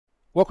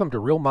Welcome to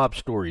Real Mob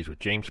Stories with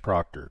James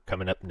Proctor.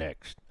 Coming up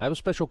next, I have a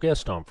special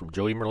guest on from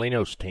Joey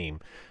Merlino's team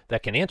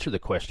that can answer the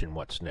question,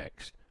 what's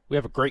next? We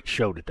have a great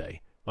show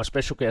today. My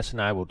special guest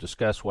and I will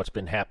discuss what's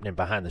been happening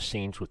behind the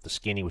scenes with the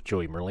Skinny with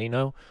Joey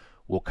Merlino.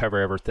 We'll cover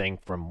everything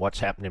from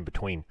what's happening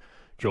between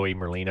Joey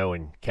Merlino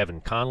and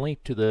Kevin Conley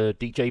to the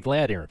DJ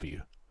Vlad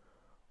interview.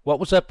 What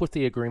was up with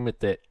the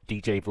agreement that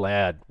DJ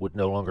Vlad would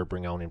no longer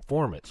bring on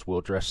informants? We'll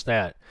address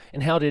that.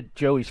 And how did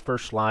Joey's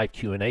first live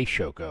Q&A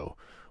show go?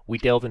 We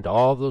delve into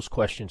all of those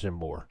questions and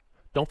more.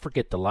 Don't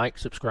forget to like,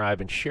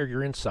 subscribe, and share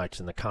your insights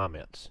in the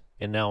comments.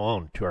 And now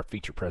on to our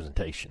feature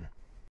presentation.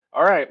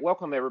 All right,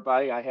 welcome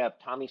everybody. I have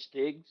Tommy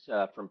Stiggs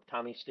from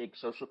Tommy Stiggs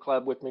Social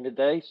Club with me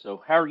today.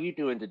 So how are you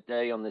doing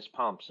today on this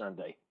Palm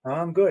Sunday?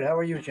 I'm good. How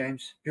are you,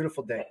 James?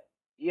 Beautiful day.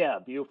 Yeah,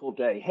 beautiful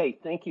day. Hey,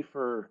 thank you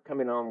for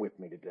coming on with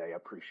me today. I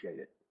appreciate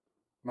it.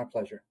 My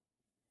pleasure.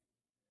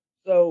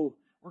 So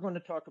we're going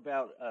to talk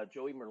about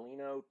Joey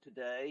Merlino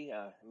today.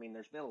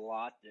 There's been a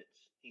lot that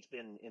he's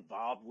been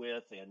involved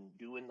with and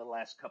doing the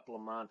last couple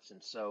of months,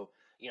 and so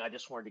I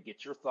just wanted to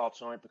get your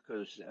thoughts on it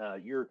because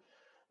you're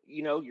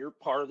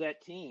part of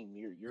that team.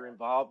 You're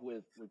involved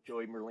with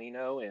Joey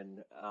Merlino, and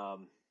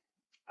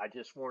I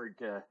just wanted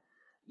to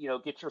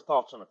get your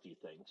thoughts on a few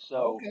things.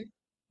 So Okay.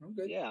 I'm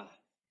good. yeah.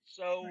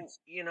 So, Nice.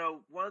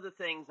 one of the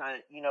things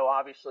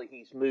obviously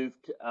he's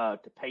moved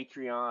to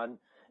Patreon,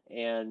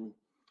 and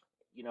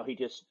he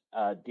just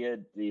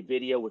did the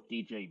video with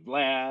DJ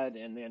Vlad,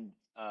 and then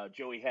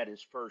Joey had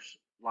his first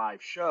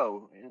live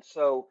show. And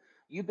so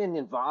you've been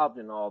involved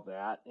in all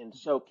that. And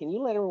so can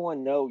you let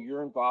everyone know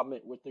your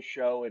involvement with the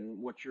show and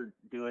what you're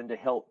doing to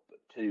help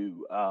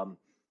to,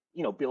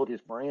 build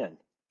his brand?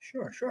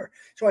 Sure.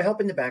 So I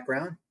help in the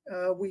background.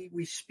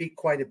 We speak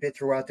quite a bit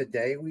throughout the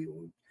day. We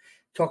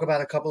talk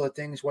about a couple of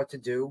things, what to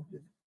do.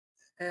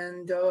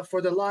 And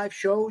for the live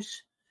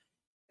shows,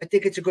 I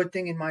think it's a good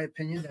thing, in my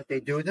opinion, that they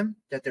do them,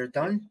 that they're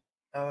done.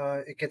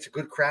 It gets a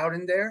good crowd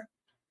in there.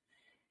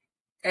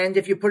 And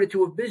if you put it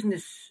to a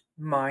business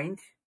mind,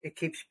 it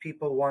keeps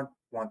people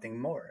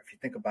wanting more. If you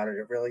think about it,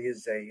 it really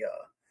is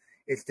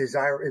it's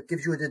desire. It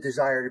gives you the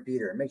desire to be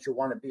there. It makes you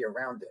want to be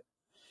around it.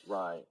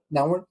 Right.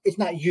 Now, it's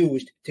not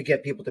used to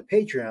get people to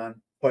Patreon,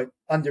 but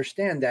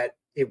understand that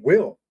it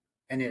will,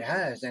 and it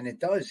has, and it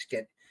does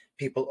get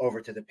people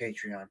over to the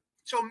Patreon.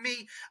 So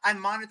I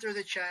monitor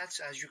the chats.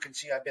 As you can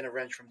see, I've been a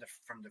wrench from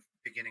the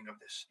beginning of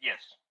this. Yes.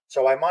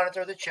 So I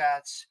monitor the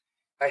chats.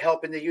 I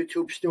help in the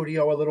YouTube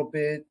studio a little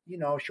bit.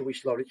 Should we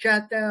slow the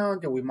chat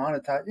down? Do we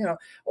monetize?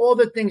 All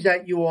the things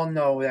that you all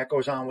know that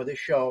goes on with a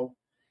show.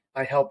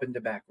 I help in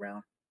the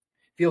background.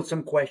 Field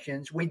some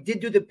questions. We did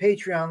do the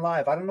Patreon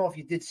live. I don't know if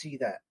you did see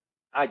that.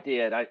 I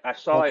did. I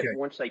saw it Okay.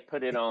 once they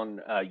put it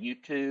on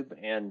YouTube,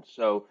 and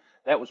so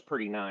that was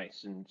pretty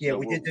nice. And Yeah,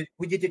 so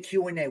we did the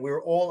Q&A. We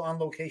were all on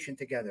location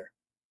together.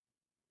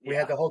 We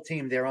had the whole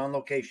team there on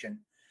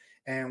location,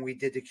 and we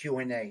did the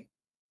Q&A.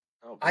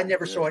 Oh, I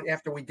never good. saw it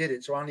after we did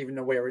it, so I don't even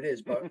know where it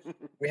is. But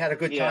we had a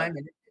good time,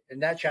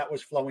 and that chat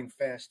was flowing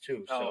fast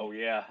too. So. Oh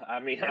yeah, I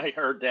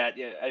heard that.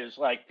 Yeah, it was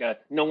like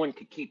no one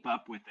could keep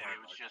up with it.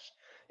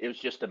 It was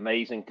just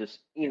amazing to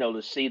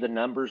to see the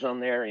numbers on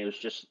there. It was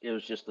just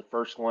the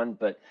first one.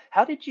 But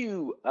how did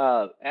you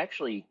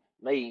actually?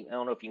 I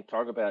don't know if you can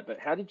talk about it, but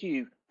how did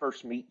you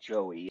first meet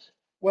Joey?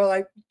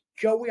 Well,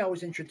 Joey, I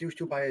was introduced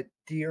to by a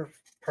dear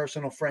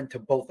personal friend to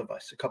both of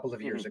us a couple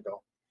of years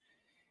ago.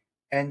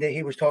 And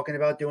he was talking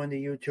about doing the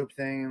YouTube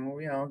thing,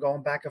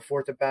 going back and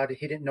forth about it.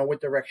 He didn't know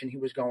what direction he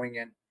was going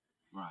in.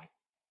 Right.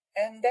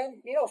 And then,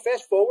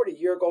 fast forward, a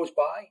year goes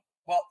by.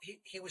 Well,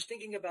 he was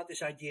thinking about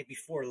this idea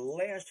before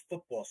last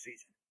football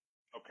season.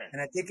 Okay.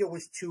 And I think it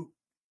was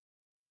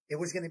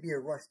going to be a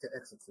rush to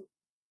execute,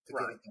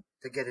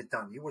 to get it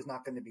done. He was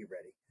not going to be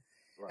ready.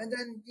 Right. And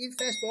then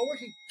fast forward,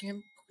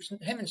 him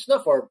and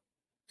Snuff are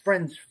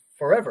friends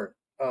forever.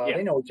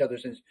 They know each other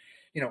since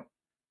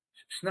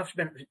since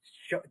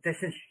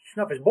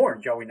Snuff is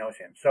born. Joey knows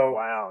him. So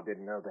wow,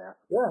 didn't know that.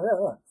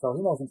 Yeah. So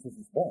he knows him since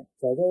he's born.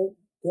 So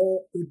they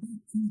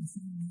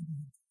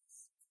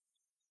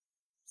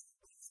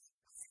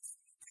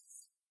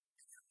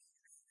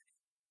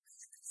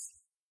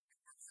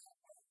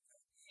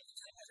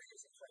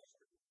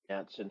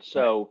Yes, and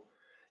so,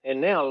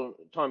 and now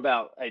talking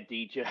about a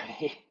DJ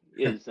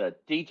is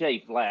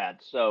DJ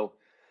Vlad. So,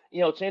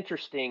 it's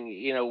interesting.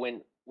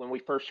 When we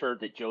first heard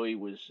that Joey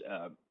was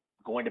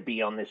going to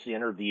be on this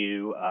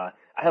interview, I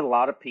had a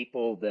lot of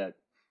people that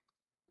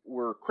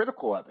were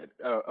critical of it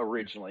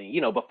originally.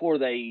 Before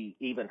they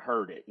even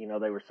heard it.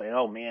 They were saying,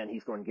 "Oh man,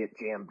 he's going to get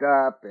jammed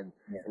up," and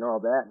all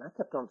that. And I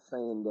kept on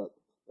saying that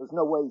there's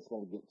no way he's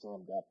going to get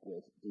jammed up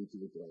with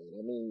DJ Vlad.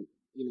 I mean,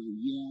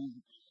 it's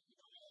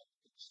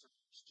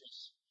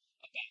just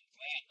about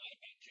Vlad, not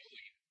about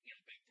Joey.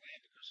 About Vlad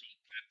because he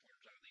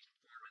platforms all these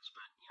performance.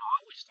 But I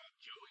always thought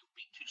Joey would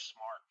be too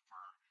smart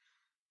for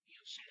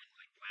someone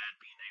like Vlad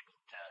being able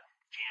to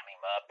jam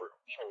him up or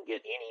even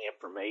get any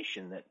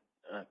information that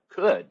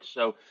could.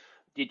 So,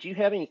 did you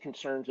have any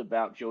concerns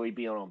about Joey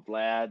being on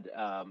Vlad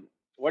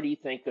what do you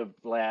think of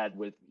Vlad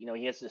with,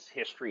 he has this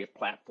history of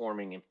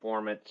platforming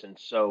informants. And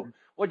so Mhm.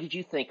 what did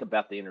you think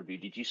about the interview?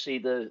 Did you see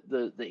the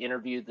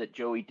interview that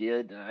Joey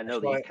did? I I know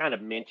that saw you it. kind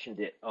of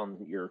mentioned it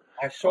on your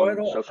I saw it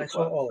on all. Social I saw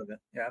Club. all of it.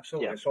 Yeah,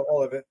 absolutely. Yeah. I saw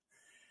all of it.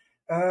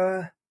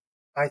 Uh,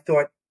 I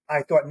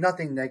thought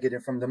nothing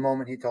negative from the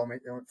moment he told me.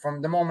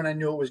 From the moment I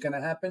knew it was going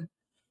to happen,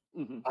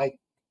 Hmm. I,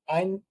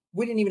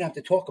 we didn't even have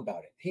to talk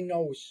about it. He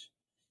knows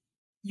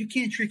you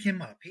can't trick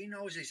him up. He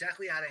knows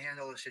exactly how to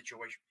handle the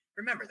situation.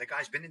 Remember, the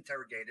guy's been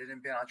interrogated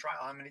and been on trial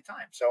how many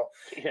times? So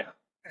Yeah.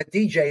 a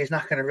DJ is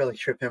not going to really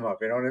trip him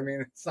up. You know what I mean?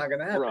 It's not going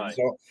to happen. Right.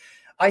 So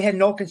I had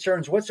no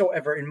concerns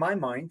whatsoever in my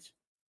mind,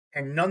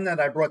 and none that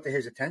I brought to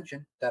his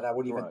attention that I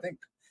would even Right. think.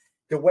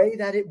 The way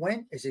that it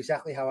went is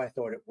exactly how I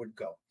thought it would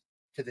go,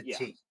 to the Yeah.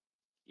 T.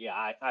 Yeah,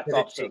 I To the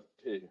thought T. so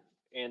too.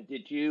 And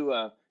did you,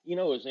 it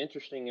was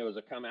interesting. It was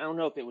a comment. I don't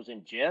know if it was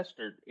in jest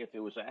or if it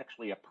was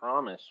actually a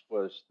promise.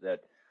 Was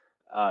that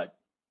uh,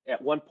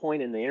 at one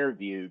point in the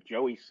interview,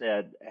 Joey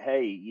said,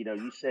 "Hey,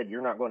 you said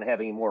you're not going to have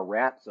any more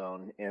rats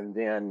on," and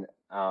then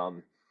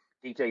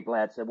DJ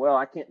Vlad said, "Well,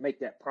 I can't make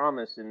that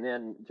promise." And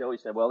then Joey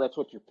said, "Well, that's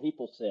what your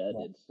people said."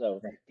 Right, And so,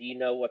 right. do you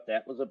know what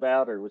that was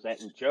about, or was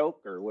that in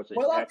joke, or was it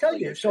Well, I'll tell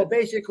actually you. they So said that?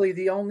 basically,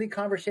 the only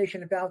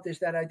conversation about this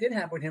that I did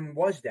have with him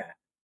was that,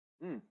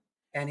 Hmm.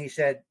 and he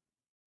said,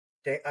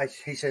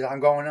 he says, "I'm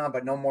going on,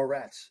 but no more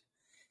rats."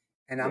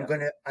 And I'm Yeah.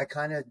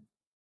 gonna.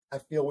 I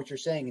feel what you're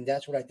saying, and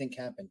that's what I think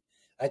happened.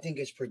 I think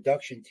his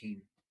production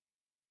team.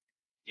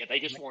 Yeah, they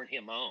just weren't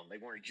him on. They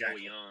weren't Joey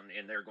Exactly. on,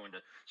 and they're going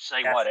to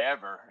say That's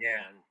whatever.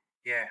 yeah, And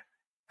yeah.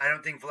 I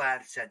don't think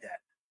Vlad said that,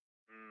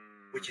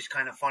 mm, which is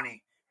kind of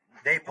funny.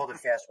 They pulled a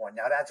fast one.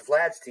 Now that's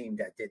Vlad's team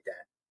that did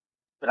that.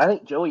 but I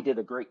think Joey did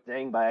a great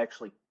thing by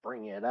actually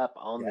bringing it up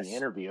on the Yes.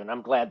 interview, and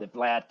I'm glad that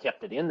Vlad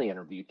kept it in the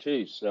interview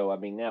too. So I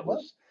mean,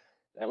 Well,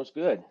 that was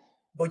good.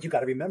 but you got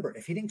to remember,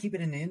 if he didn't keep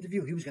it in the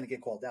interview, he was going to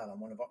get called out on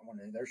one of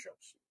their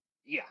shows.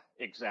 Yeah,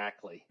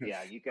 exactly.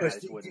 Yeah, you Because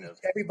guys wouldn't have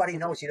everybody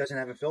knows he doesn't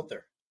have a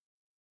filter.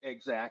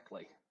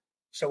 exactly.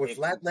 So if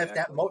Vlad left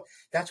that, Exactly.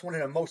 that's one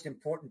of the most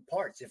important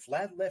parts. If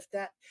Vlad left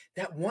that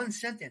one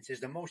sentence is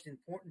the most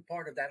important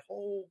part of that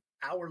whole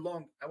hour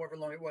long, however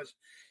long it was,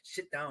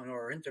 sit down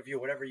or interview,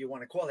 whatever you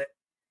want to call it.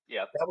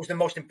 Yep. That was the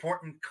most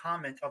important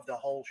comment of the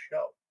whole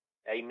show.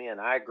 Amen.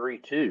 I agree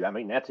too. I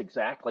mean, that's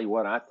exactly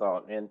what I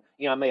thought. And,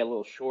 I made a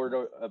little short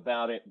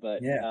about it,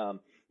 but,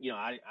 Yeah.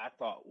 I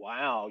thought,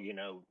 wow,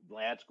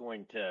 Vlad's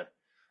going to,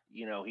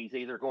 he's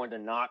either going to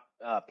not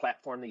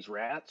platform these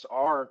rats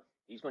or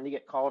he's going to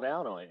get called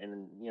out on it.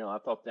 And, I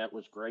thought that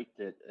was great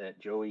that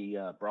Joey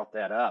brought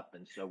that up.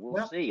 And so we'll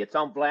Well, see. It's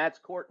on Vlad's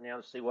court now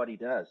to see what he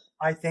does.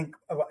 I think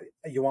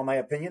you want my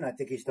opinion. I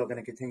think he's still going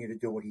to continue to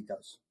do what he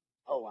does.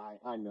 Oh,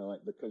 I know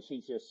it because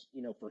he's just,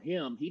 for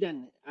him,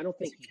 I don't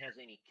think he has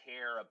any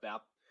care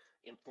about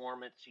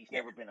informants. He's Yeah.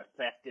 never been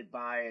affected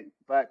by it.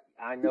 But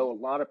I know a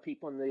lot of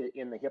people in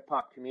the hip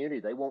hop community,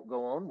 they won't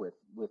go on with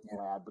Yeah.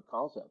 Vlad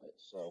because of it.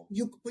 So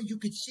But you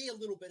could see a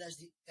little bit as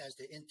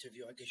the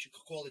interview, I guess you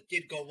could call it,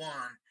 did go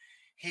on.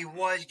 He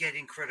was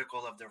getting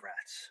critical of the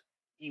rats.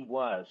 he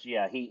was,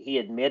 yeah, he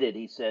admitted,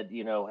 he said,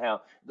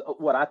 how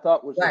what I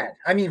thought was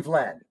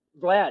Vlad.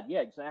 Vlad,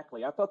 yeah,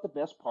 exactly. I thought the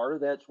best part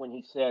of that's when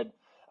he said,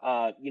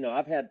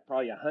 I've had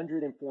probably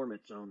 100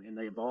 informants on, and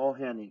they've all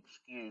had an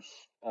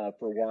excuse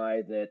for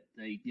why that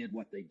they did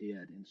what they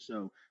did, and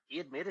so he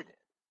admitted it.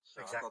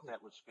 So I thought Exactly.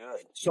 that was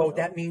good. So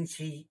that means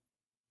he's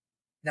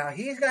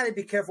got to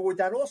be careful with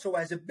that also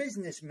as a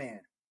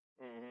businessman,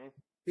 Hmm.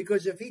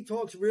 because if he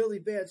talks really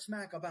bad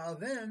smack about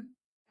them,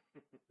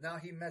 now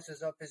he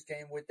messes up his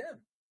game with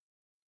them.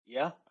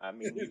 Yeah, I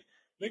mean, Think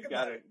you've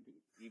about got it.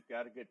 you've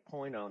got a good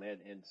point on it,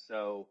 and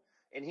so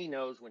he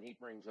knows when he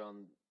brings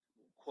on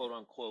quote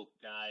unquote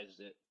guys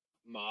that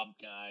mob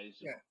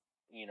guys, Yeah.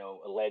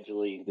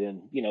 allegedly,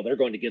 then they're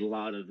going to get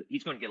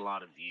he's going to get a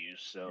lot of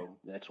views, Yeah. so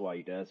that's why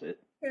he does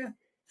it. Yeah.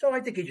 So I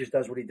think he just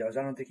does what he does.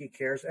 I don't think he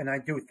cares, and I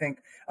do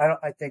think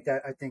I think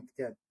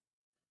that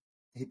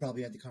he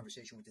probably had the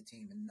conversation with the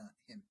team and not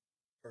him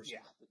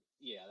personally.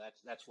 Yeah,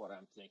 that's what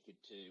I'm thinking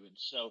too. And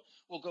so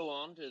we'll go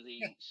on to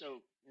Yeah.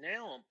 so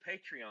now on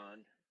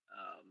Patreon,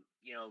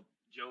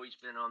 Joey's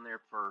been on there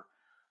for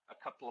a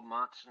couple of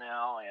months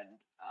now, and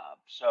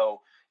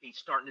so he's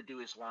starting to do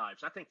his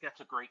lives. I think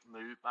that's a great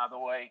move, by the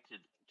way,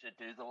 to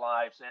do the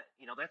lives.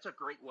 That's a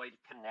great way to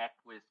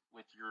connect with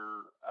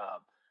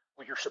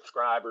your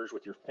subscribers,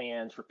 with your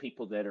fans, for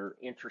people that are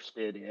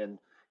interested in.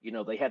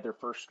 They had their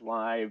first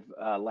live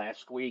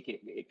last week.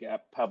 It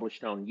got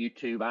published on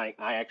YouTube. I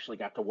actually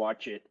got to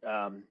watch it,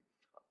 I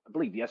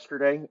believe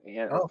yesterday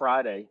or Oh,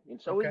 Friday,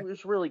 and so okay. it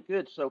was really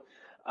good. So,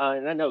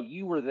 and I know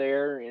you were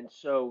there, and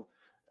so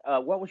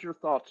what was your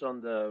thoughts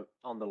on the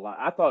live?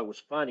 I thought it was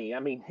funny. I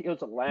mean, it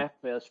was a laugh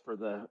fest for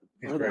the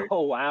He's the great.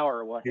 whole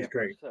hour or He's whatever.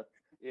 great. So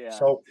yeah,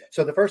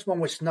 So the first one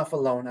was Snuff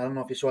Alone. I don't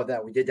know if you saw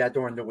that. We did that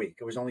during the week.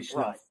 It was only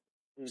Snuff. right.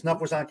 Hmm.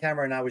 Snuff was on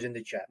camera, and I was in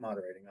the chat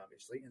moderating,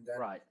 obviously.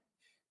 Right.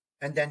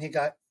 And then he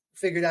got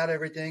figured out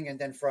everything. And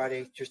then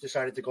Friday just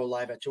decided to go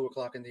live at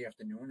 2:00 in the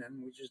afternoon,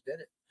 and we just did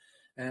it.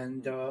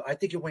 And I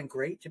think it went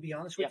great, to be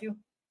honest with you.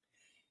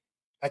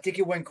 I think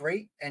it went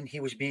great, and he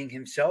was being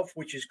himself,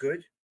 which is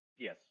good.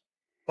 Yes.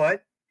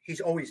 But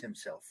he's always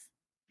himself.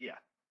 Yeah.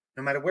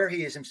 No matter where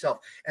he is himself.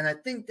 And I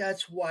think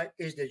that's what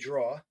is the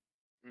draw.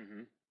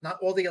 Mm-hmm. Not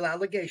all the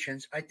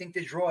allegations. I think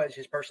the draw is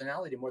his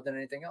personality more than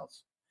anything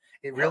else.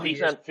 It Well, really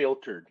he's is.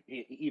 unfiltered.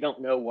 You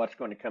don't know what's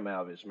going to come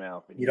out of his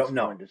mouth. And You don't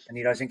know. And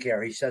he doesn't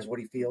care. He says what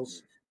he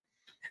feels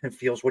and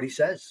feels what he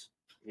says.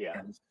 Yeah.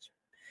 And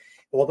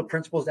all the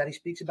principles that he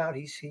speaks about,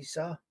 he's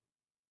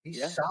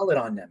solid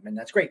on them, and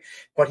that's great.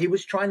 But he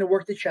was trying to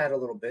work the chat a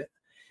little bit.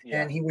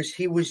 Yeah. And he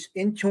was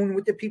in tune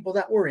with the people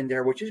that were in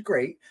there, which is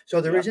great.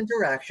 So there is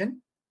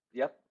interaction.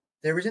 Yep.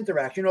 There is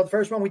interaction. The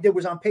first one we did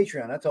was on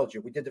Patreon. I told you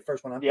we did the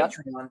first one on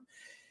Patreon.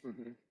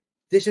 Mm-hmm.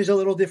 This is a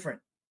little different.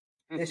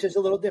 This is a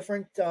little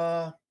different. You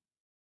had,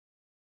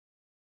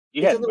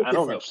 I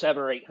don't know,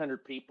 700 or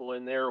 800 people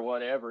in there or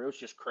whatever. It was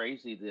just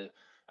crazy.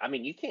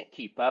 You can't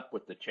keep up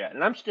with the chat.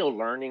 And I'm still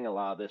learning a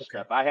lot of this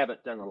stuff. I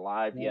haven't done a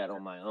live yet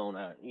on my own.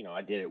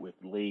 I did it with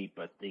Lee,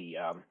 but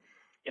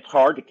it's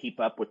hard to keep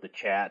up with the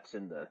chats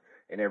and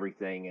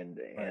everything.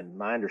 And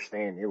my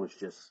understanding, it was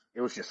just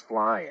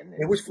flying.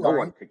 It was flying. No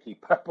one could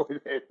keep up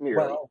with it nearly.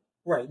 Well,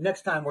 right.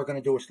 Next time we're going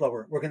to do it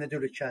slower. We're going to do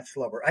the chat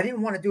slower. I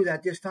didn't want to do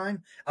that this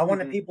time. I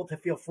wanted people to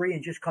feel free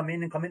and just come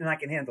in, and I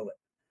can handle it.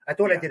 I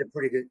thought I did a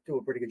pretty good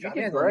job.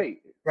 You did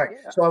great. Right.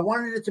 Yeah. So I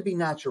wanted it to be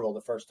natural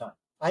the first time.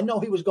 I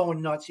know he was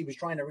going nuts. He was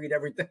trying to read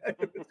everything.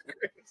 It was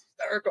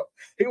hysterical.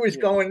 He was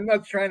going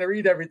nuts trying to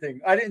read everything.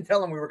 I didn't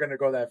tell him we were going to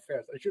go that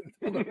fast. I shouldn't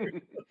have told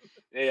him.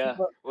 Yeah.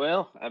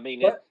 Well, I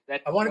mean,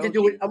 I wanted to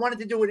do it. I wanted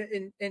to do it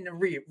in the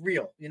real,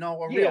 real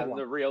one.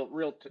 The real.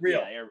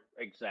 Yeah,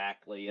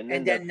 exactly.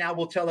 And then now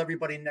we'll tell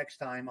everybody next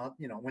time.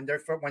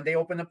 When they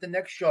open up the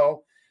next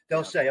show,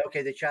 they'll say,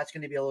 okay, the chat's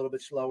going to be a little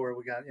bit slower.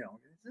 We got,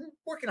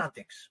 working on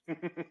things.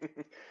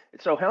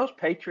 So how's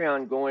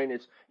Patreon going?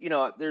 There's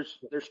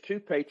 2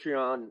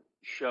 Patreon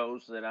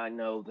shows that I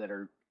know that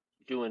are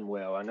doing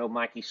well. I know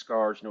Mikey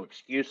Scar's No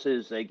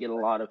Excuses. They get a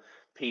lot of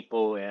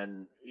people,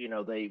 and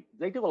they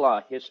do a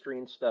lot of history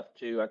and stuff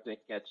too. I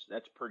think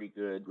that's pretty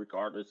good,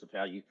 regardless of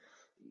how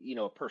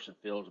a person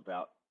feels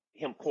about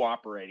him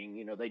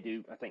cooperating. They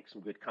do, I think,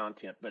 some good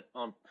content. But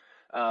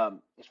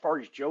as far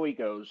as Joey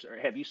goes,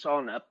 have you saw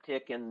an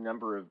uptick in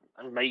number of?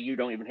 Maybe you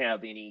don't even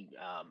have any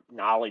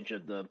knowledge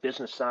of the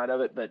business side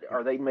of it, but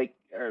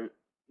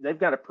they've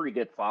got a pretty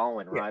good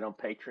following, right, on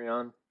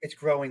Patreon? It's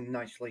growing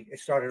nicely. It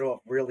started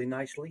off really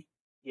nicely.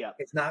 Yeah,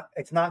 it's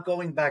not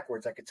going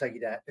backwards. I can tell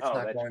you that it's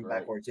not going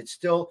backwards. It's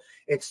still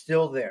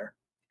there,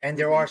 and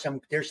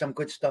there's some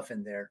good stuff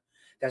in there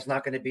that's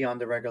not going to be on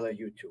the regular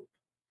YouTube.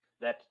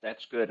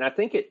 That's good, and I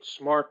think it's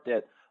smart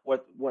that.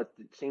 What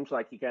it seems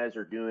like you guys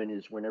are doing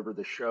is whenever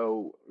the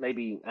show,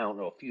 maybe, I don't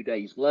know, a few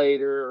days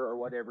later or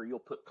whatever, you'll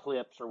put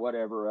clips or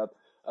whatever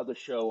of the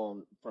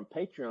show from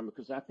Patreon,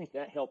 because I think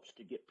that helps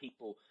to get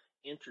people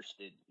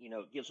interested.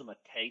 It gives them a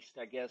taste,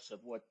 I guess,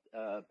 of what's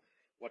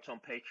on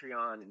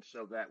Patreon, and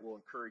so that will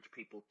encourage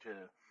people to.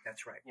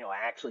 That's right.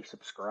 Actually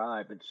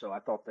subscribe, and so I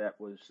thought that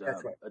was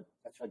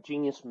a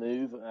genius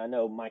move. I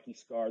know Mikey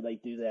Scar, they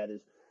do that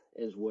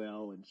as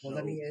well, and so. Well,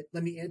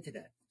 let me add to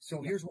that.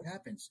 So here's what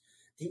happens.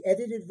 The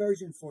edited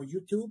version for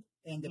YouTube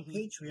and the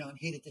Patreon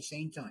hit at the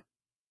same time.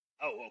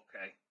 Oh,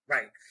 okay.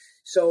 Right.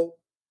 So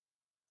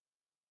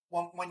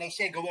when they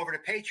say go over to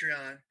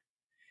Patreon,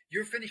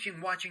 you're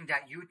finishing watching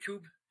that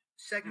YouTube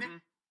segment.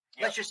 Yep.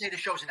 Let's just say the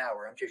show's an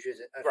hour. I'm just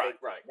using right.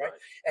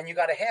 And you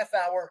got a half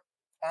hour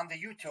on the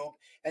YouTube,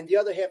 and the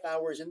other half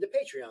hour is in the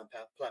Patreon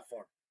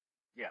platform.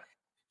 Yeah.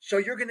 So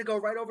you're going to go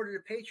right over to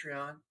the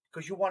Patreon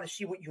because you want to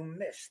see what you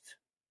missed.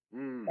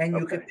 And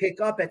you can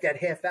pick up at that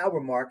half hour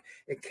mark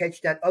and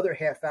catch that other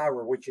half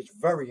hour, which is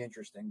very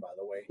interesting, by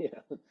the way.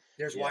 Yeah.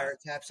 There's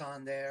wiretaps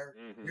on there.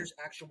 There's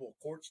actual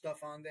court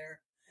stuff on there.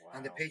 Wow.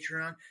 On the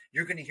Patreon.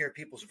 You're going to hear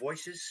people's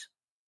voices.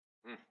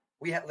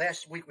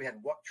 Last week we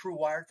had true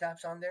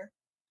wiretaps on there.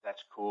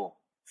 That's cool.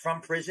 From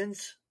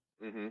prisons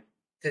to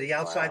the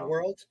outside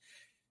world,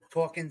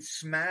 talking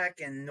smack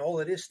and all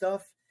of this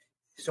stuff.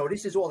 So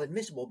this is all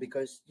admissible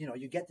because,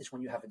 you get this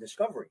when you have a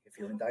discovery, if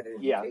you're indicted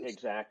in the case.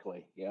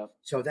 Exactly. Yeah.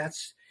 So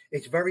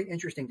it's very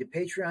interesting. The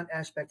Patreon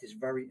aspect is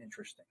very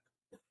interesting.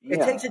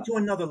 It takes it to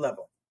another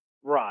level.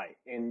 Right.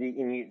 And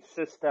it's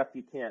just stuff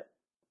you can't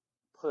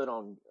put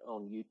on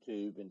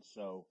YouTube. And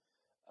so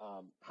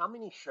how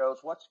many shows,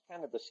 what's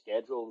kind of the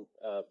schedule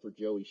for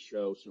Joey's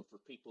show? So for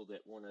people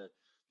that want to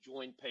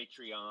join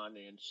Patreon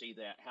and see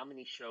that, how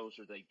many shows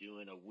are they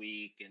doing a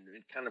week, and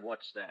kind of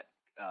what's that?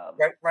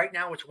 Right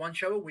now it's one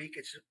show a week.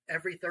 It's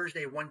every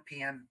Thursday, 1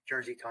 p.m.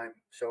 Jersey time.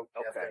 So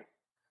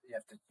you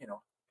have to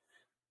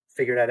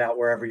figure that out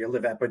wherever you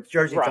live at. But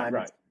Jersey time,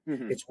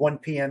 it's 1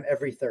 p.m.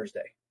 every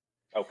Thursday.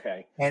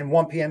 Okay. And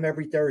 1 p.m.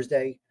 every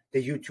Thursday,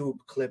 the YouTube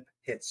clip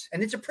hits,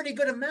 and it's a pretty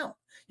good amount.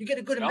 You get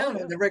a good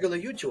amount on the regular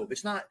YouTube.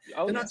 It's not.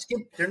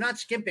 They're not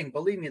skimping.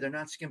 Believe me, they're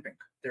not skimping.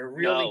 They're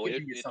really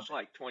giving you something. It's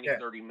like 20,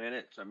 30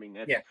 minutes. I mean,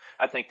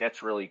 I think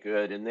that's really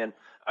good. And then,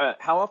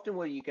 how often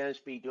will you guys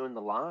be doing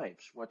the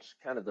lives? What's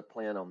kind of the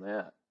plan on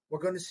that? We're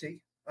going to see.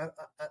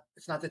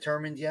 It's not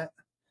determined yet.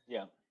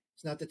 Yeah.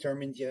 It's not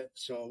determined yet,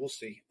 so we'll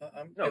see.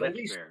 No, At that's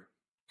least fair.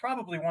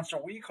 probably once a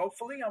week.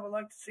 Hopefully, I would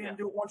like to see Yeah. him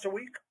do it once a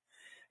week.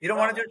 You don't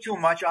Well, want to do it too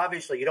much.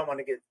 Obviously, you don't want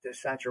to get the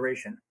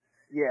saturation.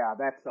 yeah,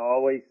 that's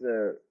always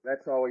the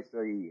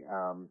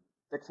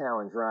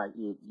challenge, right?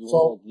 You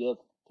So, want to give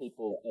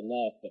people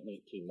enough, but not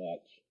too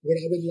much. what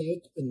I would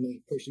like, in my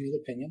personal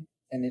opinion,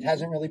 and it Mm-hmm.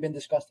 hasn't really been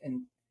discussed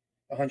in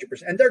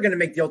 100%, and they're going to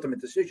make the ultimate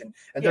decision,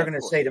 and they're Yeah, of going to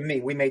course. say to me,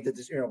 "We made the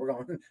decision. We're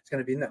going. It's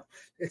going to be no.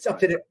 It's up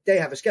Right. to them. They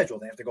have a schedule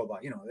they have to go by.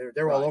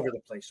 They're all Right. over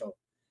the place. So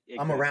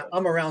Exactly.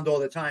 I'm around all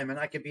the time, and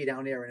I could be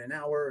down there in an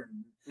hour,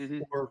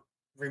 Mm-hmm. or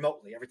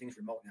remotely. Everything's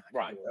remote now. I can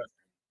Right. do whatever,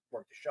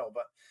 work the show,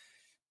 but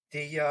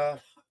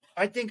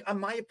I think,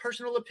 my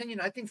personal opinion,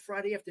 I think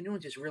Friday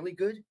afternoons is really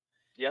good,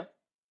 Yeah.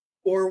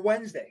 or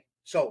Wednesday.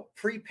 So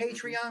pre Mm-hmm.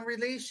 Patreon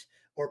release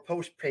or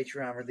post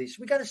Patreon release.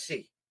 We got to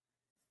see.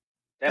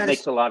 That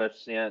makes a lot of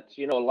sense.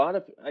 A lot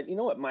of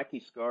what Mikey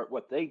Scar,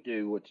 what they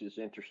do, which is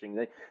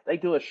interesting. They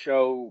do a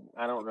show.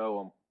 I don't know,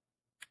 on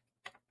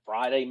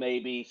Friday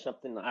maybe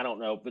something. I don't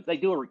know, but they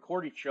do a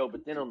recorded show.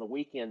 But then on the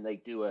weekend they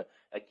do a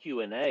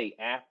Q&A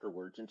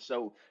afterwards. And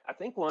so I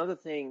think one of the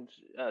things,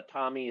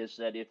 Tommy, is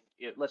that if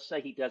let's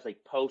say he does a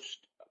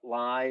post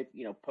live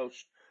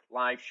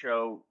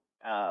show,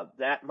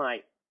 that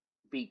might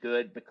be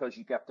good because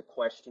you got the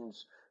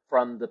questions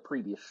from the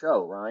previous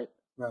show, right?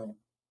 Right.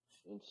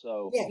 And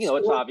so, Yes,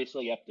 it's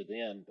obviously up to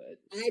them, but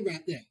I'd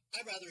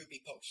rather it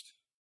be post.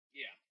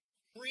 yeah.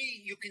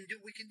 We can do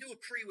a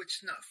pre with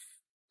Snuff,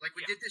 like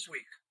we did this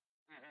week.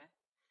 Mm-hmm.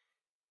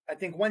 I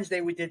think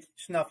Wednesday we did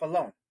Snuff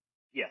alone.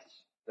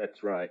 Yes,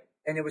 that's right.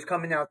 And it was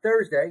coming out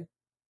Thursday,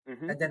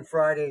 Mm-hmm. and then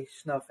Friday,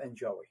 Snuff and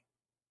Joey.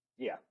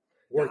 Yeah.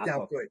 Worked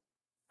out good.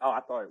 Oh,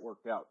 I thought it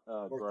worked out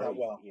Worked great, out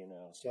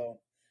well. So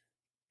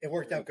it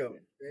worked out good.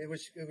 It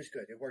was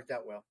good. It worked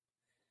out well.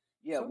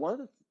 Yeah,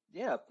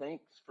 So,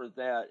 thanks for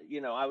that.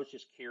 I was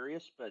just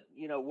curious, but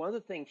one of the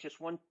things, just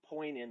one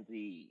point in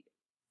the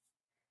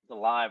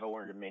live I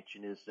wanted to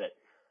mention is that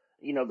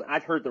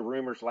I'd heard the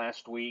rumors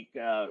last week,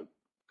 a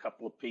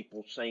couple of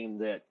people saying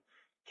that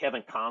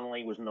Kevin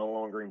Connolly was no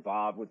longer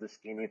involved with the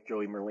skinny of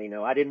Joey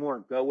Merlino. I didn't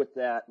want to go with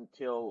that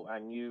until I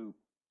knew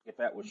if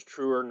that was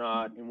true or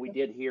not. And we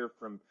did hear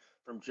from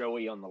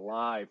Joey on the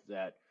live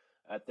that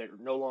they're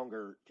no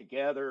longer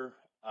together.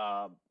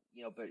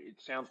 But it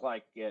sounds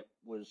like it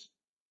was,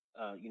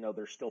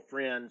 they're still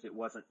friends. It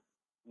wasn't,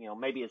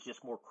 maybe it's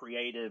just more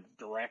creative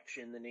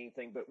direction than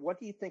anything. But what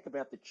do you think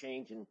about the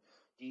change, and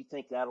do you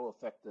think that'll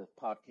affect the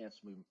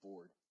podcast moving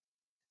forward?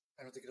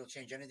 I don't think it'll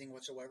change anything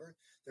whatsoever.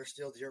 They're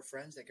still dear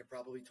friends. They could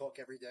probably talk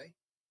every day.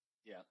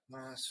 Yeah.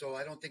 So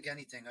I don't think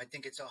anything. I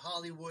think it's a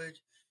Hollywood,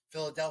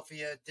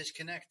 Philadelphia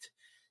disconnect.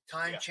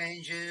 Time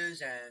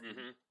changes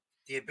and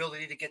the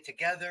ability to get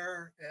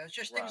together. It's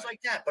just things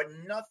like that, but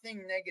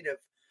nothing negative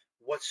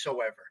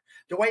whatsoever.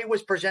 The way it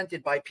was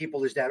presented by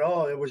people is that,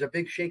 it was a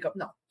big shakeup.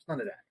 No, it's none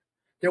of that.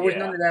 There was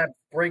none of that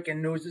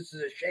breaking news. This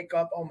is a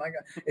shakeup. Oh my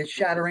God, it's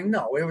shattering.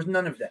 No, it was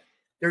none of that.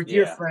 They're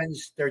dear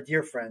friends. They're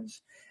dear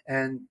friends,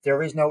 and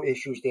there is no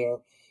issues there.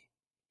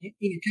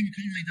 Kevin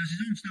Connolly does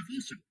his own stuff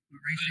also,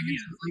 racing and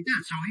stuff like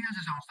that. So he has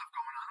his own stuff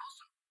going on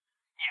also.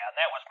 Yeah,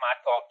 that was my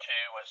thought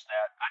too. Was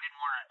that I didn't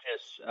want to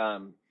just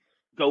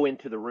go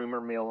into the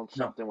rumor mill on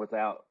something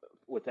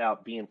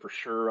without being for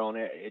sure on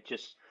it. It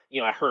just,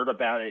 I heard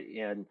about it,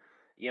 and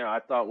I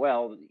thought,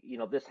 well,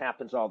 this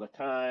happens all the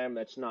time.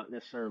 That's not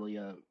necessarily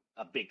a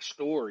big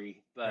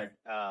story, but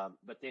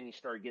then you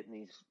started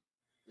getting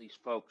these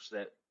folks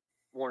that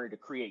wanted to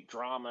create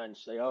drama and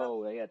say,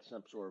 oh, they had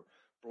some sort of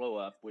blow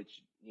up,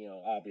 which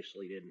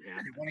obviously didn't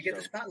happen. They want to get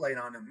the spotlight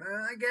on them.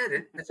 I get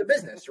it. It's a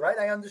business, right?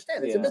 I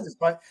understand it's a business,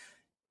 but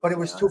it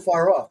was too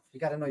far off. You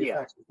got to know your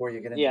facts before you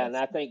get into it. Yeah, and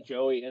I think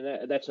Joey,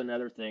 and that's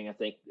another thing. I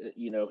think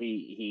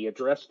he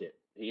addressed it.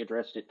 He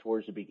addressed it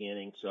towards the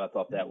beginning, so I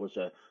thought that was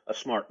a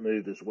smart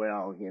move as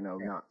well.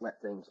 Not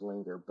let things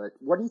linger. But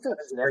what do you think?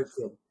 He's a great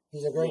kid.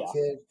 He's a great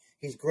kid.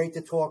 He's great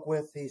to talk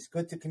with. He's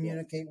good to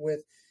communicate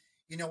with.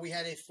 We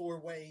had a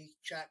 4-way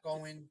chat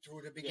going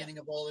through the beginning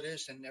of all of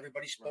this, and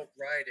everybody spoke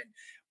right. And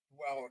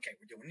okay,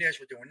 we're doing this,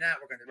 we're doing that,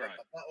 we're going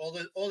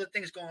to all the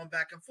things going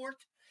back and forth.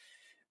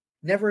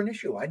 Never an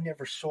issue. I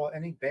never saw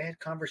any bad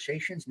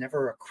conversations.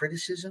 Never a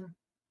criticism.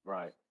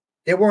 Right.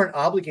 They weren't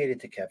obligated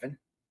to Kevin.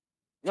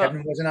 No.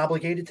 Kevin wasn't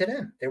obligated to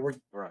them. They were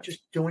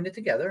just doing it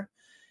together.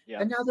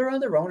 Yeah. And now they're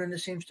on their own, and it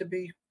seems to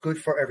be good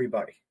for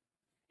everybody.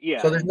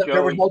 Yeah. So there's no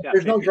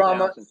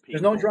drama.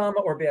 There's no drama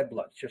or bad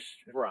blood. Just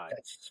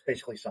that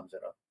basically sums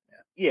it up.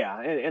 Yeah,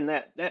 and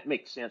that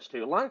makes sense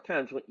too. A lot of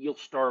times when you'll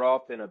start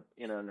off in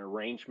an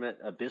arrangement,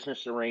 a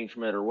business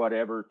arrangement or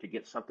whatever, to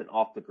get something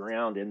off the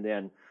ground, and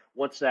then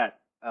once that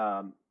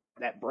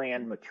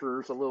brand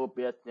matures a little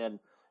bit, then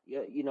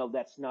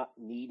that's not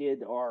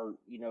needed, or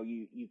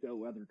you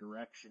go other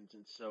directions.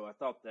 And so I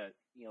thought that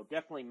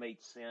definitely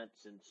made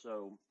sense, and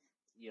so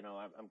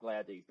I'm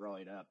glad that you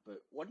brought it up. But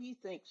what do you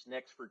think's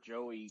next for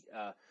Joey?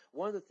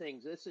 One of the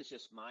things, this is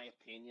just my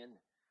opinion,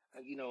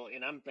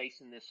 and I'm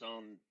basing this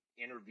on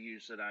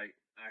interviews that I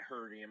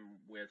heard him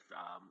with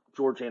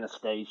George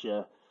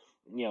Anastasia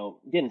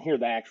didn't hear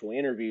the actual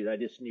interview. I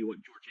just knew what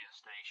George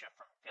Anastasia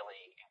from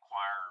Philly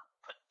Inquirer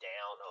put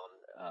down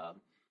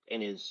on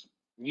in his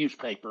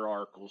newspaper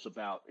articles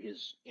about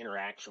his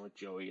interaction with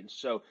Joey. And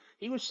so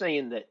he was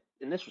saying that,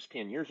 and this was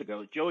 10 years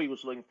ago, Joey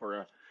was looking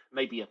for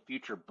maybe a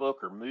future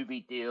book or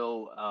movie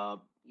deal.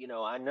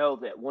 I know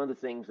that one of the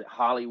things that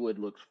Hollywood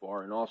looks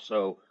for, and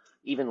also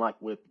even like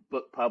with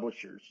book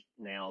publishers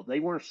now,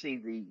 they want to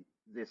see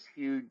this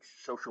huge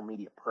social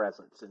media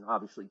presence, and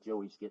obviously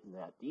Joey's getting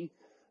that.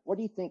 What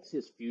do you think's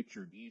his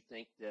future? Do you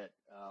think that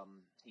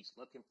he's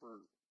looking for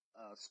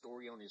a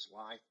story on his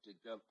life to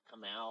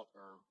come out,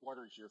 or what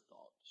are your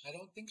thoughts? I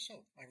don't think so.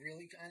 I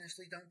really,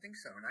 honestly don't think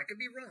so. And I could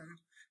be wrong.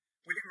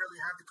 We didn't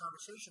really have the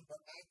conversation,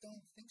 but I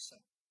don't think so.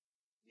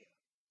 Yeah.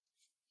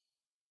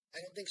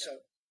 I don't think so.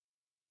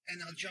 And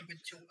I'll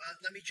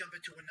let me jump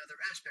into another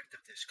aspect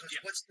of this, because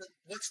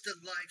what's the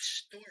life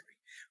story?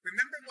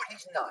 Remember what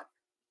he's not.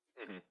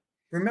 Mm-hmm.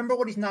 Remember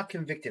what he's not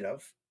convicted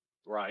of.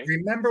 Right.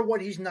 Remember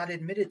what he's not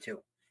admitted to.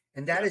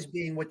 And that is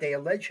being what they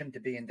allege him to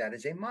be, and that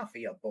is a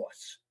mafia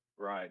boss.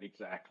 Right,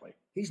 exactly.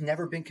 He's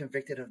never been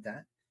convicted of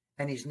that,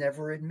 and he's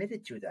never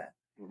admitted to that.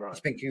 Right.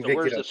 He's been convicted.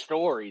 So where's the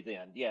story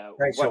then? Yeah.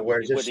 Right. So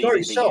where's the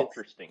story? So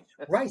interesting.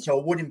 Right. So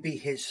it wouldn't be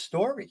his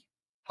story.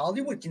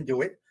 Hollywood can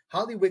do it.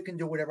 Hollywood can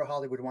do whatever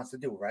Hollywood wants to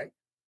do. Right.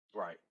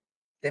 Right.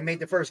 They made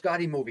the first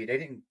Gotti movie. They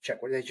didn't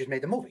check what they just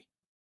made the movie.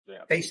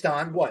 Yeah. Based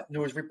on what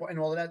news report and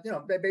all of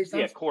that. Based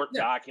on court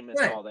documents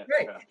and all that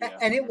stuff. Yeah.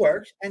 And it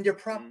works. And they're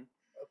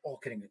all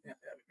kidding.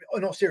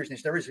 In all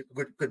seriousness, there is a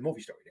good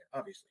movie story there.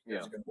 Obviously,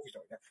 there's a good movie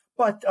story there.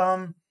 But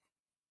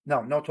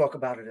no talk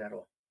about it at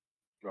all.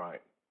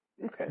 Right.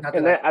 Okay.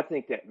 And I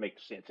think that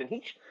makes sense. And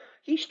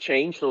he's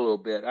changed a little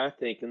bit, I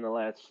think, in the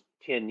last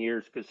 10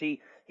 years, because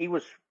he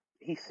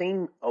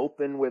seemed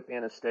open with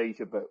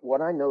Anastasia. But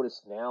what I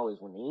notice now is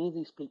when any of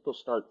these people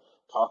start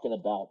talking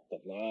about the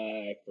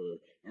life or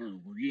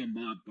real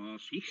mob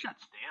boss, he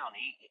shuts down.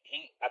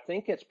 I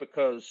think it's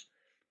because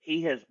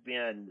he has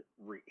been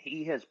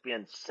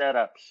set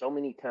up so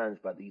many times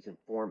by these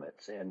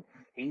informants, and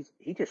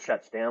he just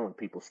shuts down when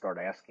people start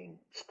asking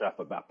stuff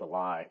about the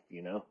life,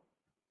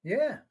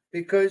 Yeah,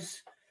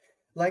 because,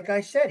 like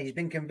I said, he's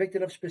been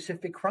convicted of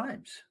specific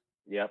crimes.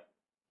 Yep.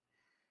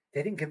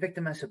 They didn't convict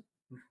him as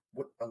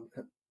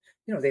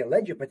they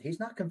allege it, but he's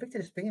not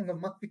convicted as being a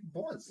mafia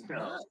boss.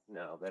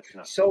 No, that's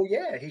not. So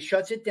he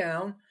shuts it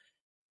down.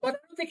 But I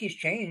don't think he's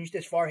changed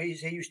as far as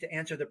he used to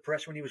answer the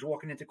press when he was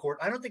walking into court.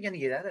 I don't think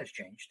any of that has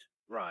changed.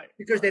 Right.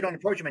 Because they don't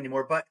approach him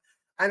anymore. But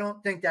I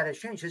don't think that has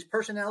changed. His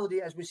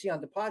personality, as we see on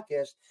the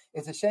podcast,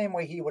 is the same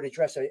way he would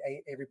address a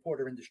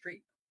reporter in the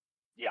street.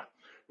 Yeah.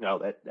 No,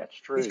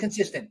 that's true. He's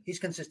consistent. He's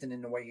consistent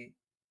in the way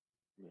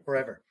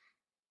forever.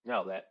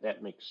 No,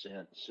 that makes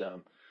sense.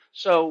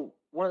 So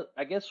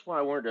I guess what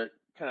I wanted to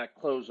kind of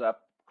close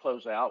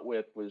out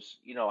with was,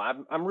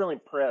 I'm really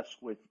impressed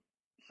with.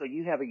 So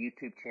you have a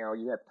YouTube channel.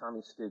 You have Tommy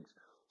Stig's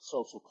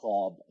Social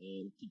Club,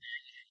 and today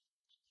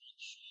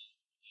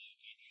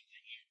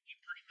you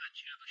pretty much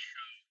have a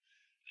show.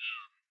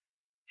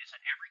 Is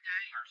it every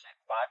day, or is it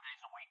 5 days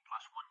a week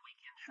plus one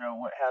weekend show?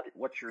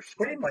 What's your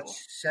schedule? Pretty much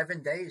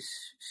 7 days,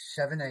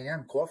 7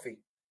 a.m. coffee.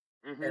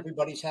 Mm-hmm.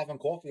 Everybody's having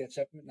coffee at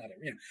 7.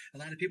 A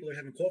lot of people are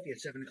having coffee at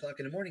 7 o'clock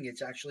in the morning.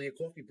 It's actually a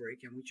coffee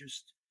break, and we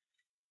just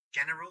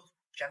general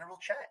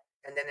chat.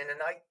 And then in the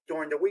night,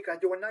 during the week, I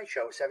do a night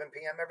show, 7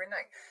 p.m. every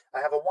night.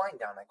 I have a wine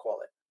down, I call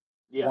it.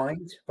 Yeah.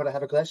 Wine, but I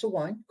have a glass of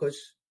wine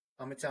because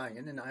I'm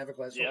Italian, and I have a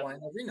glass of wine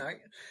every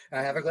night.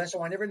 I have a glass of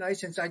wine every night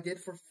since I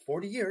did for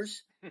 40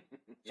 years.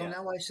 So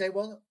now I say,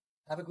 well,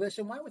 have a glass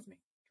of wine with me.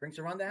 Drinks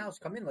around the house.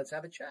 Come in, let's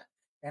have a chat.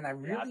 And I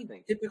really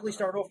typically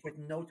start off with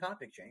no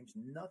topic, James.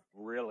 Nothing.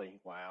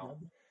 Really? Wow.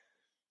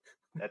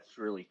 That's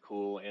really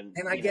cool. And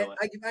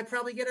I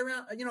probably get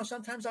around,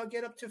 sometimes I'll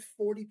get up to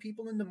 40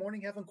 people in the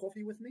morning having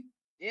coffee with me.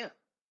 Yeah.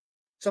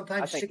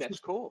 Sometimes I think 60, that's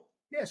cool.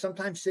 Yeah,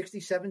 sometimes 60,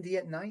 70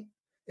 at night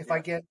if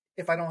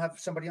I don't have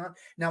somebody on.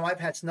 Now, I've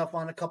had Snuff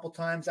on a couple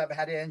times. I've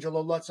had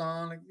Angelo Lutz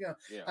on.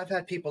 I've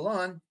had people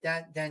on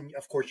that. Then,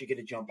 of course, you get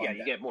a jump on that. Yeah,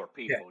 you get more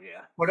people,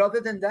 yeah. But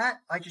other than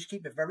that, I just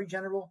keep it very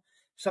general,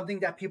 something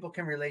that people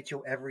can relate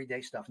to,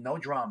 everyday stuff, no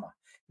drama.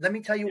 Let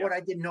me tell you what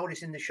I did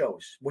notice in the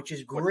shows, which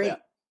is great.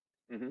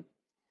 Mm-hmm.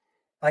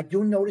 I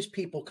do notice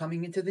people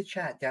coming into the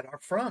chat that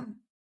are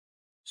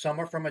some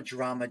are from a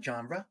drama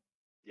genre.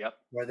 Yep.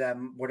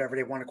 Whatever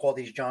they want to call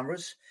these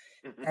genres.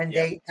 And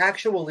they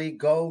actually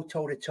go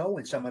toe-to-toe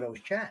in some of those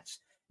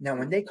chats. Now,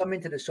 when they come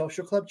into the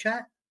social club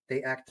chat,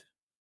 they act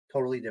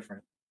totally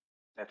different.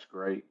 That's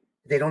great.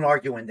 They don't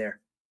argue in there.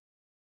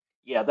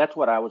 Yeah, that's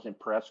what I was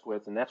impressed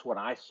with, and that's what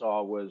I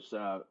saw was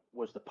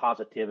the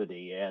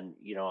positivity. And,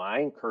 I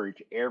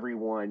encourage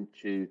everyone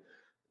to,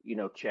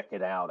 check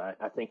it out.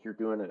 I think you're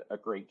doing a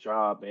great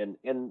job.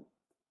 And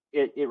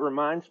it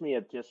reminds me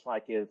of just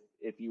like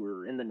if you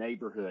were in the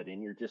neighborhood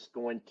and you're just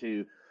going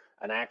to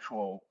an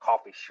actual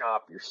coffee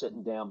shop, you're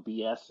sitting down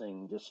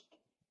BSing, just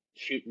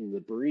shooting the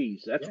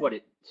breeze. That's what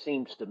it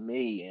seems to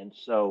me. And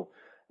so,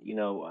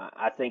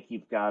 I think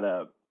you've got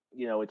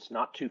it's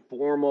not too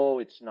formal.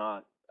 It's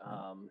not,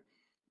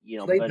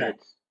 but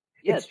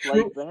Yeah, It's it's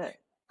laid true. back.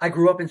 I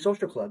grew up in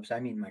social clubs. I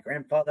mean, my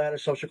grandfather had a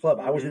social club.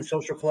 I was in Hmm.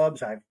 social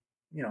clubs. I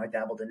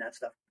dabbled in that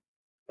stuff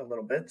a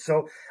little bit.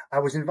 So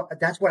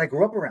that's what I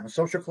grew up around: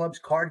 social clubs,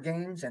 card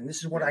games, and this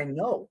is what Yeah. I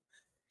know.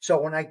 So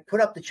when I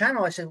put up the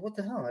channel, I said, "What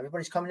the hell?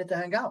 Everybody's coming in to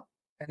hang out."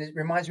 And it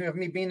reminds me of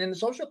me being in the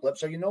social club.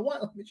 So you know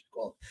what?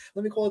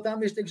 Let me call it Down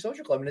Mystic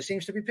Social Club, and it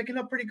seems to be picking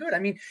up pretty good. I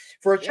mean,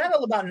 for a Yeah.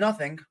 channel about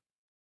nothing,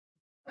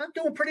 I'm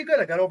doing pretty good.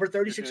 I got over You're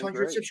doing 3,600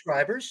 great.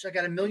 subscribers. I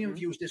got 1 million Hmm.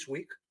 views this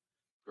week.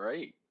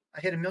 Great. I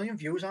hit 1 million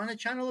views on a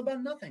channel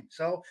about nothing.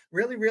 So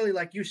really, really,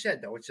 like you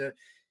said, though,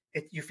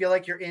 you feel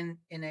like you're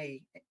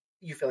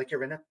you feel like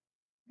you're in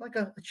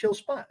a chill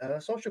spot,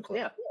 a social club.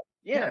 Yeah.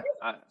 Yeah.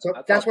 Yeah. So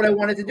I that's thought what I that was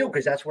wanted to do cool.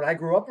 because that's what I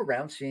grew up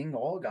around, seeing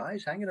all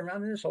guys hanging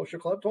around in a social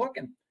club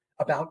talking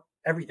about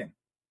everything,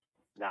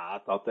 Nah, I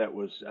thought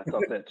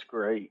that's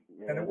great,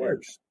 and it man. And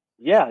works.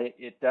 yeah,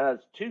 it does.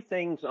 Two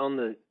things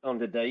on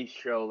today's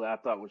show that I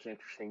thought was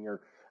interesting.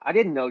 I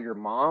didn't know your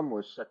mom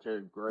was such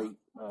a great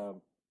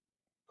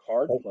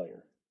card Po-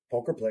 player.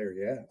 Poker player,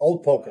 yeah,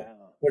 old poker.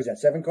 Wow. What is that?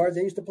 7 cards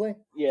they used to play.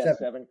 Yeah, 7.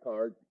 7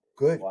 card.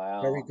 Good, very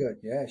Wow. good.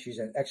 Yeah, she's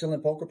an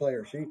excellent poker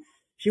player.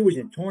 She was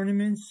in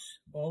tournaments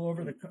all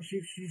over the Mm.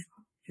 country.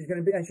 She's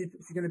gonna be, and she's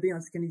gonna be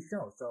on Skinny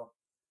Show. So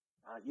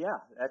Yeah,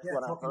 that's yeah,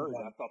 what I talking heard.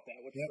 about I it. thought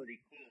that was Yep.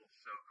 pretty cool.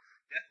 So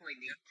definitely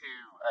need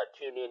to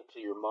tune in to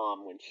your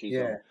mom when she's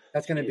Yeah, on.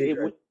 that's gonna be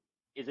good.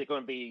 Is it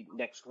going to be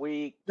next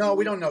week? No, Two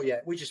we don't weeks? know yet. You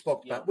don't We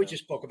know.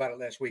 just spoke about it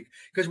last week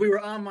because we were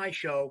on my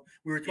show.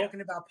 We were Yeah.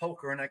 talking about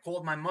poker, and I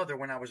called my mother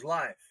when I was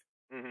live,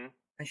 Hmm.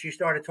 and she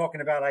started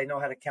talking about I know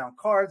how to count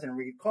cards and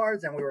read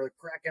cards, and we were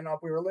cracking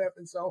up. We were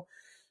laughing.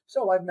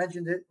 So I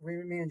mentioned it.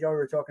 Me and Joey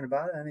were talking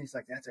about it, and he's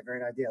like, "That's a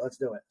great idea. Let's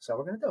do it." So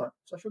we're gonna do it.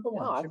 So she'll go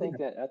No, on. It should be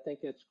good. I think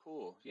it's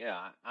cool.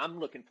 Yeah, I'm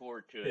looking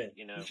forward to Yeah, it.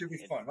 You it know. should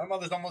be fun. My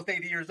mother's almost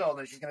 80 years old,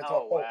 and she's gonna Oh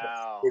talk poker with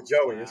wow,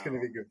 Joey. It's gonna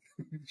wow. be good.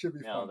 It should be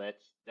No, fun.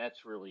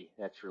 that's really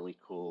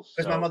cool.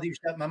 Because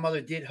So my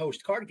mother did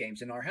host card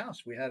games in our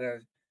house.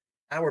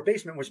 Our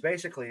basement was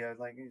basically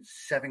like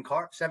 7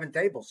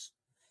 tables,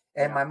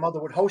 and yeah. my mother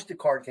would host the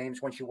card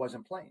games when she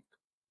wasn't playing.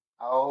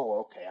 Oh,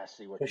 okay. I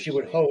see So what you're she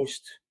would saying.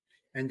 host,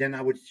 and then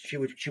she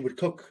would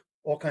cook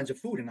all kinds of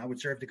food, and I would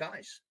serve the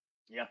guys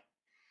Yeah.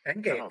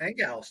 and No.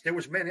 gals. There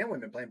was men and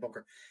women playing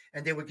poker,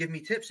 and they would give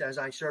me tips as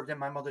I served them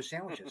my mother's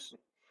sandwiches.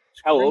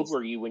 It's How old crazy.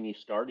 were you when you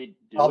started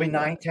Probably doing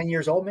nine, that? 10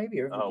 years old,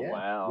 maybe. Or, Oh yeah,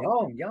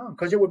 wow. young.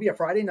 Because it would be a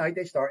Friday night.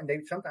 They start,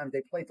 and sometimes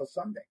they play till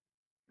Sunday.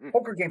 Mm.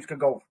 Poker games could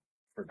go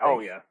for Oh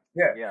days. yeah.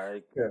 Yeah, Yeah.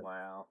 yeah,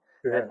 Wow.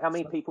 yeah. How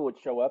many people would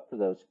show up for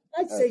those?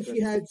 I'd say she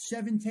Trips? had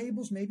 7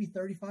 tables, maybe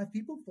 35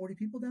 people, 40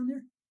 people down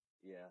there.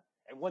 Yeah.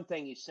 And one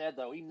thing you said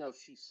though, even though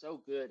she's so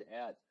good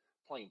at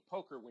playing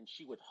poker, when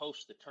she would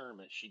host the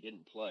tournament, she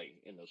didn't play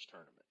in those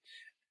tournaments.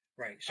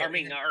 Right. So I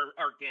mean, our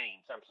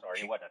games. I'm sorry,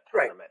 it wasn't a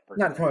right, tournament per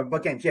not a se. tournament,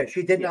 but games. Yeah,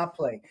 she did Yeah. not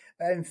play.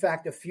 In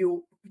fact,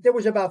 there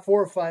was about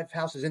 4 or 5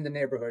 houses in the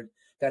neighborhood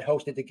that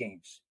hosted the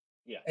games.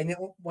 Yeah. And then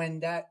when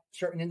that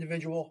certain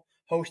individual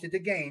hosted the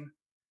game,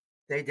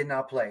 they did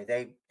not play.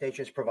 They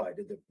just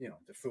provided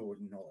the food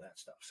and all that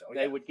stuff. So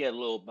They would get a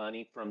little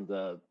money from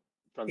the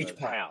each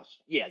pot, house.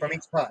 Yeah. from Yeah.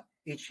 each pot,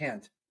 each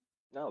hand.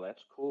 No,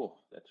 that's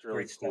cool. That's really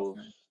Great stuff, cool.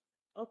 man.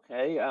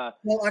 Okay.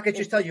 Well, I could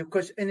just tell you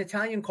because in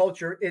Italian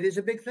culture, it is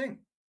a big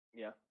thing.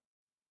 Yeah.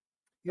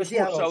 You It's see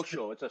more how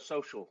social. It's a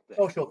social thing.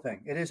 social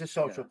thing. It is a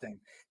social Yeah. thing.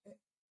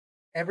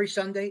 Every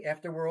Sunday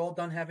after we're all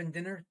done having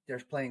dinner,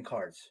 there's playing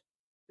cards.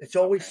 It's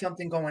always Okay.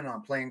 something going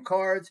on, playing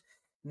cards.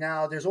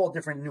 Now there's all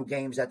different new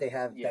games that they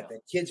have Yeah. that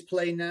the kids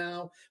play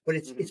now, but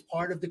Mhm. it's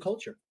part of the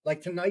culture.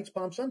 Like tonight's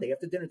Palm Sunday,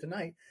 after dinner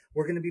tonight,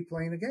 we're going to be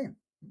playing a game.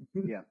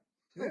 Yeah.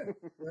 Yeah.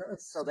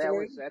 So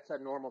that's a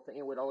normal thing.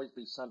 It would always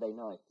be Sunday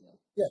night then.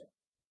 Yeah.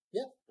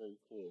 Yeah. Very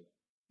cool.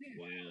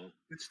 Yeah. Wow.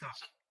 Good stuff.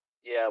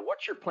 Yeah.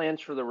 What's your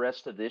plans for the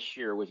rest of this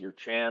year with your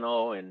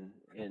channel and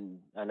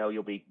I know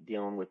you'll be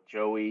dealing with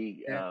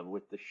Joey Yeah.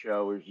 with the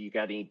show. You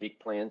got any big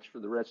plans for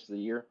the rest of the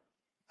year?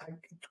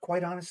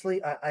 Quite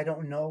honestly, I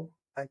don't know.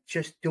 I'm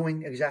just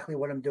doing exactly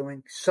what I'm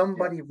doing.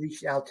 Somebody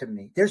reached out to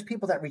me. There's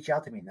people that reach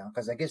out to me now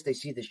because I guess they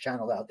see this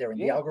channel out there in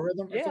the Yeah.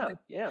 algorithm or Yeah. something.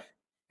 Yeah.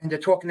 And they're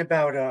talking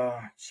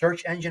about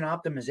search engine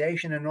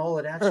optimization and all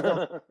of that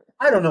stuff.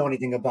 I don't know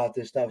anything about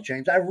this stuff,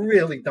 James. I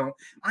really don't.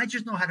 I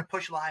just know how to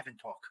push live and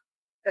talk.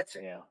 That's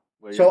it. Yeah.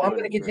 Well, So you're I'm doing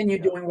going a to great continue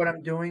job. doing what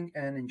I'm doing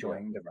and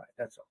enjoying the ride.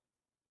 That's all.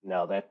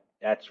 No,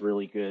 that's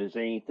really good. Is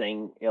there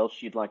anything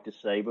else you'd like to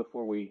say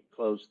before we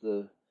close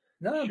the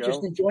No, I'm show?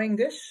 just enjoying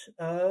this.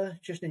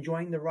 Just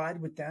enjoying the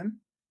ride with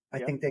them. I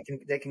Yeah. think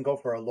they can go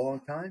for a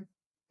long time.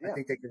 Yeah. I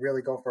think they can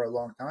really go for a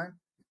long time.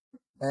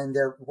 And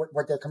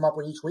what they come up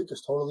with each week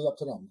is totally up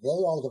to them. They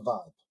are the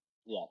vibe.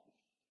 Yeah.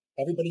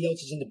 Everybody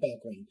else is in the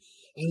background.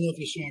 I don't know if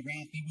you saw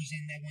Ralphie was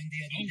in that one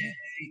the other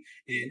day,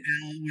 and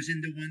Al was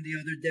in the one the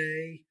other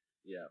day.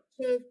 Yeah.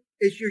 So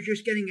you're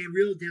just getting a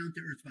real down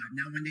to earth vibe.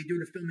 Now, when they do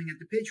the filming at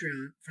the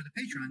Patreon for the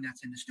Patreon,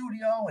 that's in the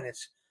studio and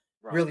it's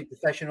Right. really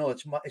professional.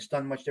 It's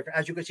done much different.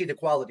 As you can see, the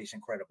quality is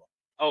incredible.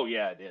 Oh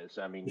yeah, it is.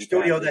 I mean, The you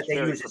studio guys, that it's they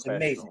very use is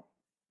amazing. professional.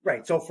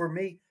 Right. So for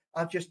me,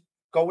 I'll just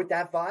go with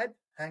that vibe,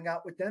 hang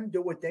out with them,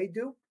 do what they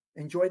do,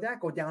 enjoy that.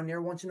 Go down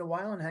there once in a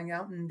while and hang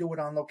out and do it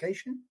on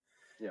location.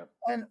 Yeah.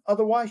 And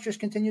otherwise, just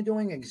continue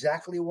doing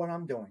exactly what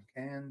I'm doing.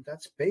 And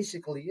that's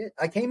basically it.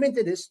 I came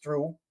into this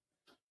through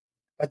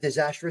a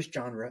disastrous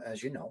genre,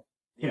 as you know.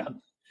 Yeah.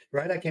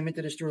 Right? I came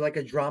into this through like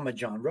a drama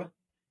genre.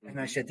 And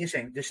I said, this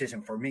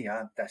isn't for me.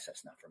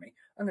 That's not for me.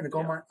 I'm going to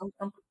go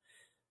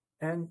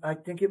and I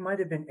think it might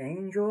have been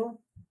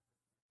Angel.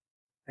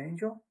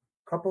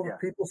 A couple of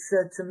people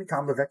said to me,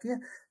 Tom Lavecchia,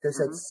 they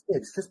said,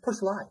 Stiggs, just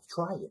push live.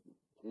 Try it.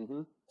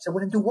 I said,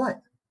 well, then do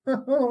what? I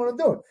don't want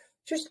to do it.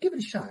 Just give it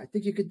a shot. I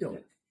think you could do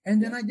it.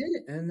 And then I did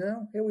it. And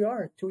now here we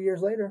are 2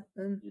 years later.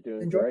 And you're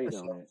doing great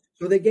on it.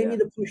 So they gave me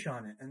the push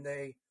on it. And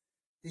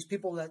these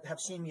people that have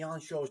seen me on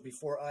shows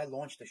before I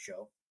launched the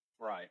show.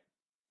 Right.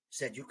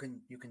 Said you can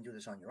do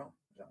this on your own.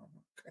 So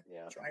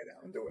try it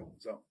out and do it.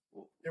 So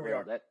here we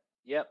are.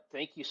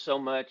 Thank you so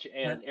much.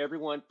 And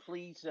everyone,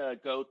 please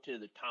go to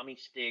the Tommy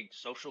Stiggs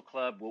Social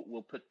Club.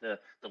 We'll put the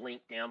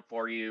link down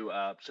for you.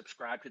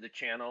 Subscribe to the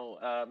channel.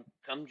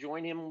 Come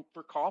join him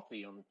for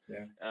coffee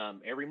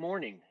on every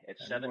morning at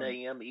 7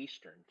 a.m.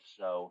 Eastern.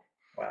 So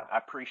I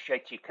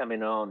appreciate you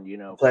coming on.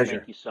 Pleasure.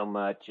 Thank you so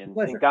much. And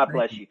God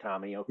bless you,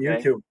 Tommy. Okay.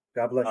 You too.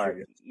 God bless you. Right.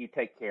 You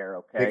take care.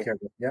 Okay. Take care.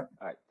 Yep.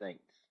 All right.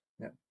 Thanks.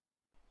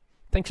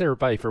 Thanks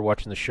everybody for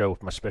watching the show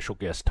with my special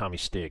guest, Tommy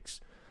Stiggs.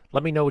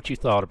 Let me know what you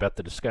thought about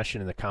the discussion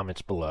in the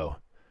comments below.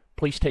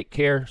 Please take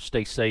care,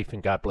 stay safe,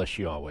 and God bless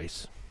you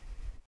always.